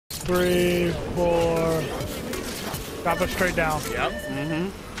3, 4. Drop it straight down. Yep. Mm-hmm.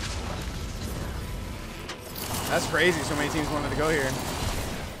 That's crazy. So many teams wanted to go here.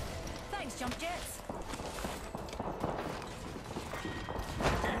 Thanks, jump jets.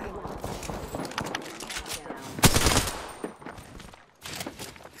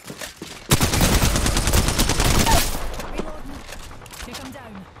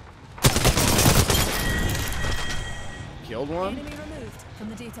 Killed one. Enemy removed from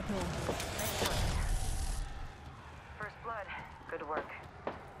the data pool. First blood. Good work.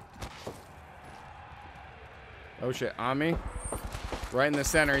 Oh shit, on me. Right in the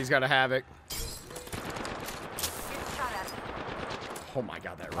center, he's got a havoc. Oh my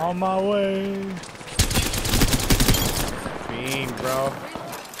god, that On my way. Fiend, bro.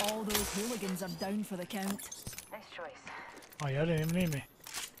 All those hooligans are down for the count. Nice choice. Oh, yeah, didn't even need me.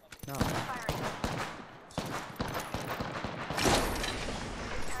 No.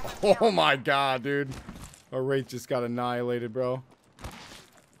 Oh my god, dude. Our Wraith just got annihilated, bro.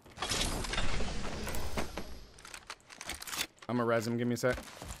 I'm gonna res him. Give me a sec.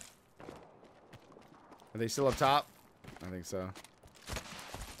 Are they still up top? I think so.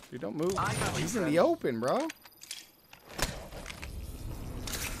 Dude, don't move. He's in the open, bro. Alright,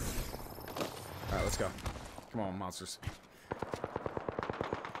 let's go. Come on, monsters.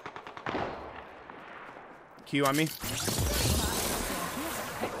 Q on me.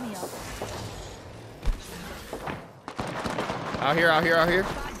 Out here, out here, out here.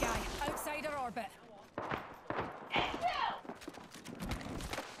 Bad guy, outside our orbit.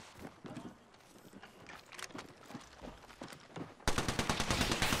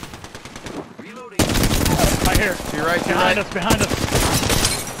 Reloading. Right here. To your right, to your Behind right. us, behind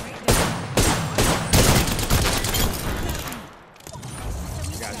us.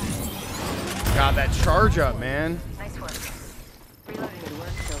 God, that charge up, man. Nice work. Reloading. Good work,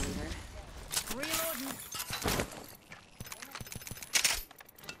 though, leader. Reloading.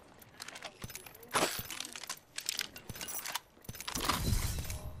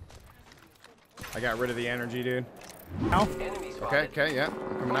 I got rid of the energy, dude. Ow. Okay, okay, yeah.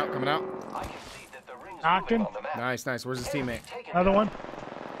 I'm coming out, coming out. I can see that the rings Knocked moving him. on the map. Nice, nice. Where's his teammate? Taken Another one.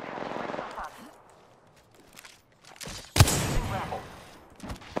 grapple.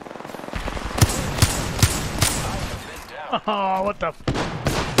 Oh, what the?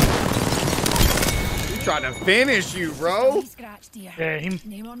 He tried to finish you, bro. He scratched here. Yeah, Name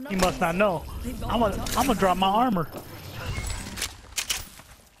or he nothing. must not know. I'm gonna drop my armor. Patching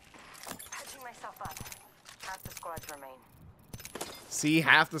myself up. Half the squads remain. See,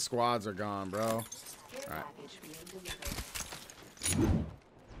 half the squads are gone, bro. Alright.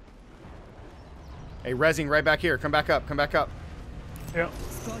 Hey, resing right back here. Come back up, come back up. Yep.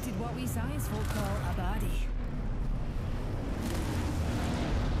 Spotted what we science folk call a baddie.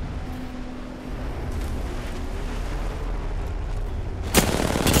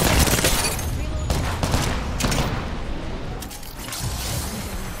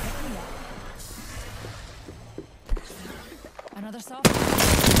 Another soft.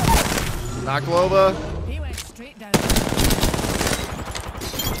 Knock Loba. He went straight down.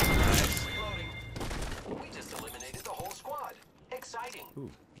 Reloading. We just eliminated the whole squad. Exciting. Ooh,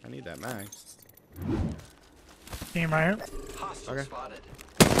 I need that mag. Team right here. Hostile Okay. spotted.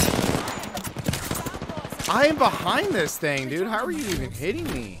 I am behind this thing, dude. How are you even hitting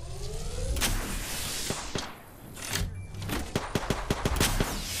me?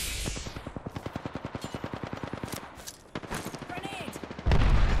 Grenade.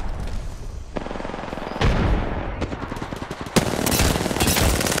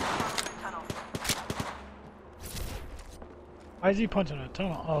 Tunnel. Why is he punching a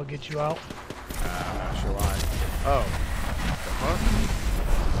tunnel? Oh, get you out. I'm not sure why. Oh. The fuck?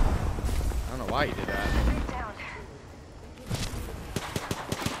 I don't know why you did that. Down.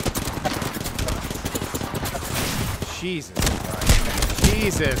 Jesus Christ.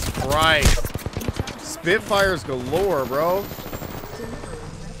 Jesus Christ. Spitfires galore, bro.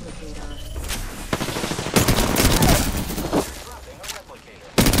 Dropping a replicator.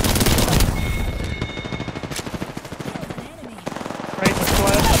 An enemy. Right in the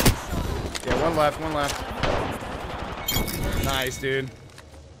squad. Yeah, one left, one left. Nice, dude.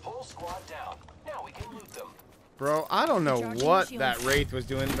 Whole squad down. Now we can loot them. Bro, I don't know what that Wraith was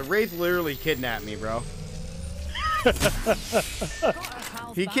doing. The Wraith literally kidnapped me, bro. Got our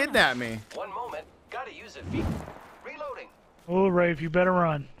pals He back. kidnapped me. One moment. Gotta use it, feet. Reloading. Oh, Rafe, you better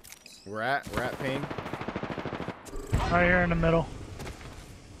run. We're at ping. Right here in the middle.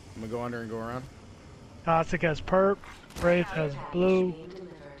 I'm gonna go under and go around. Toxic has perp. Wraith has blue.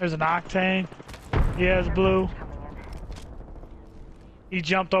 There's an octane. He has blue. He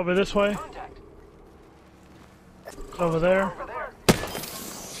jumped over this way. Contact. It's over there. Over there.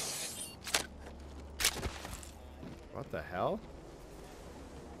 What the hell?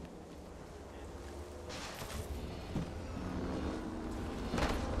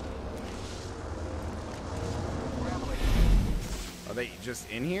 Are they just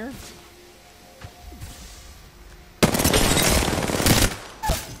in here?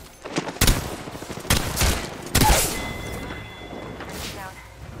 Down.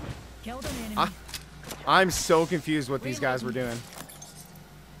 Killed an enemy. I'm so confused what these guys were doing.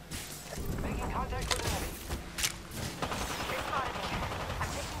 Making contact with enemy. They spotted me. I'm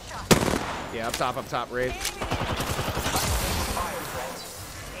taking shots. Yeah, up top, raid. Fire, friends.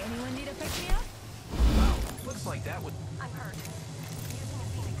 Anyone need a pick me up? Wow, looks like that would. I'm hurt. Using a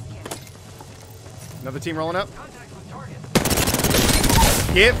Phoenix kit. Another team rolling up. Contact with target.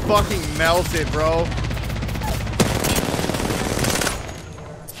 Get fucking melted, bro.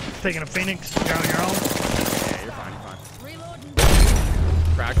 Taking a Phoenix. You're on your own. Yeah, you're fine, you're fine. Reloading.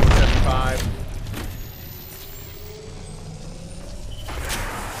 Crack 175.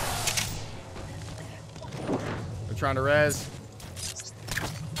 They're trying to res.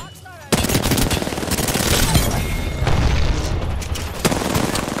 Rockstar out.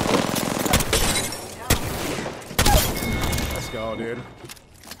 Let's go, dude.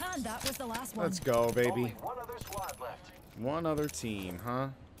 And that was the last one. Let's go, Only baby. one other squad left. One other team, huh?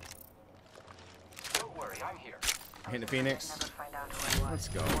 Don't worry, I'm here. Hitting the Phoenix. Never find out who I was. Let's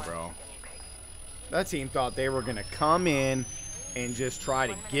go, bro. Guinea pig. That team thought they were gonna come in and just try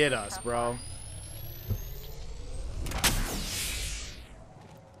to get us, bro.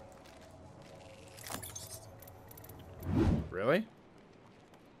 Really?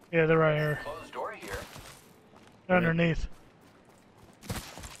 Yeah, they're right here. Closed door here. They're underneath.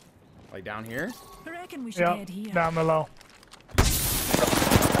 Like down here? I reckon we should Yep. head here. Down below.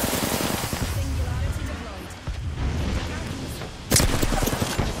 Singularity deployed.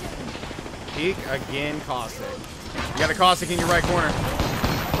 Peek again, Caustic. You got a Caustic in your right corner.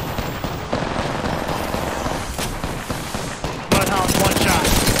 Bloodhound's one shot.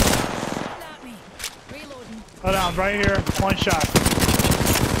 Coming at me. Reloading. Bloodhound's right here. One shot.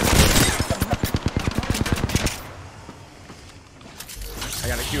 I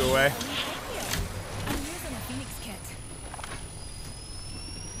got a Q away. I'm using a Phoenix kit.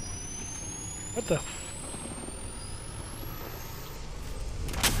 What the?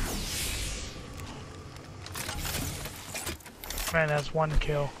 Man, that's one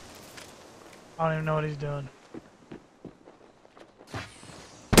kill. I don't even know what he's doing.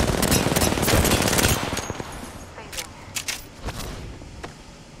 Phasing.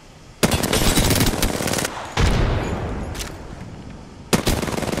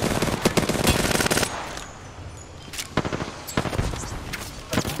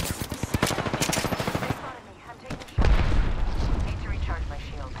 They spotted me. I'm taking shots. Need to recharge my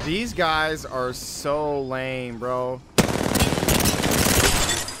shield. These guys are so lame, bro.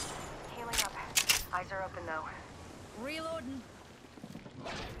 Healing up. Eyes are open though. Reloading.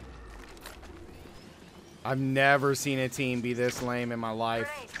 I've never seen a team be this lame in my life.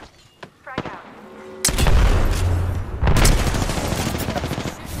 Grenade. Frag out.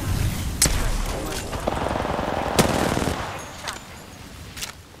 Taking shots.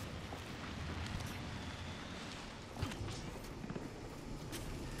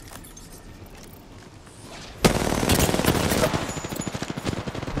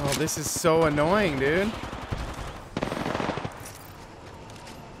 Oh, this is so annoying, dude.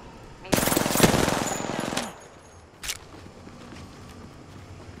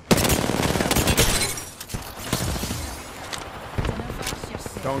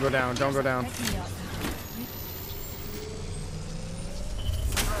 Don't go down, don't go down. Pick me up.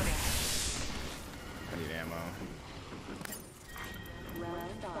 Reloading. I need ammo.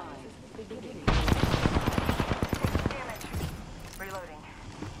 Damage. Reloading.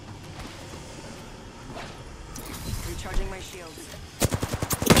 Recharging my shield.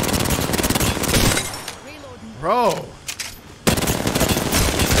 Reloading. Bro!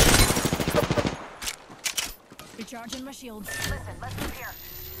 Recharging my shields. Listen, let's move here.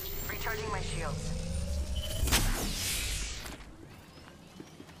 Recharging my shields.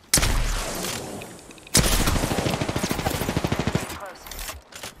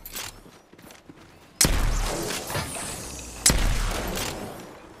 Close.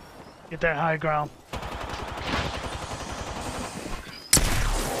 Get that high ground.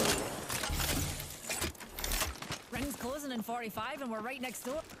 Ring's closing in 45 and we're right next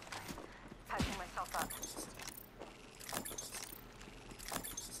door. Patching myself up.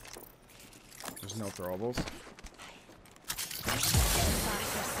 There's no throwables.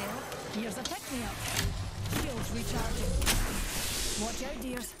 me up. Shields recharging. Watch out,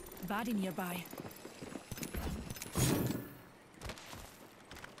 dears. Baddie nearby.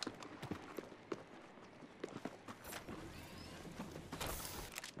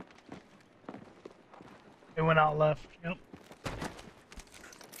 They went out left. Yep.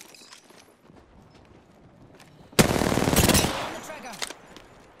 On the trigger.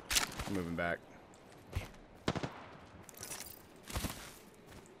 Moving back.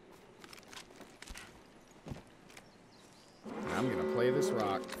 I'm gonna play this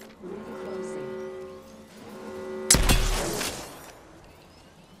rock.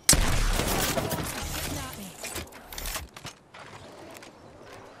 Shooting at me.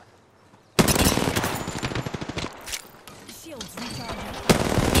 Shields recharging.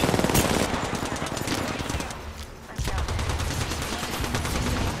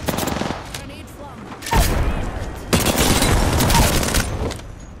 Grenade flung.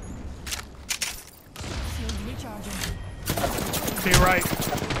 Shields recharging. Be right.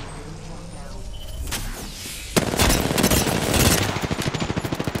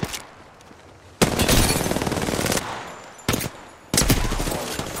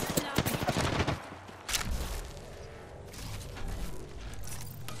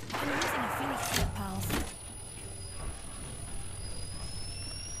 I'm using a Phoenix kit, pals.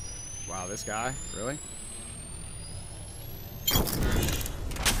 Wow, this guy? Really?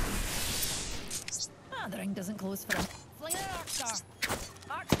 Ah, the ring doesn't close for him. Fling an arc star.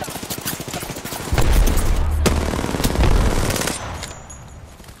 Arc star.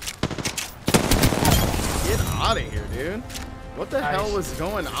 Get out of here, dude. What the Nice. hell was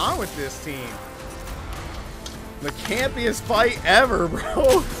going on with this team? The campiest fight ever,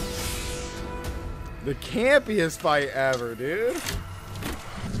 bro. The campiest fight ever, dude.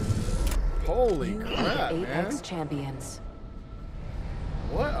 Holy You are crap, the man. Apex champions.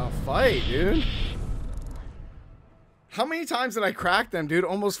 What a fight, dude. How many times did I crack them, dude?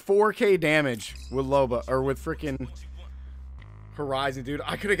 Almost 4K damage with Loba, or with freaking Horizon, dude.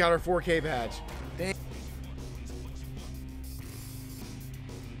 I could have got our 4K badge. Damn.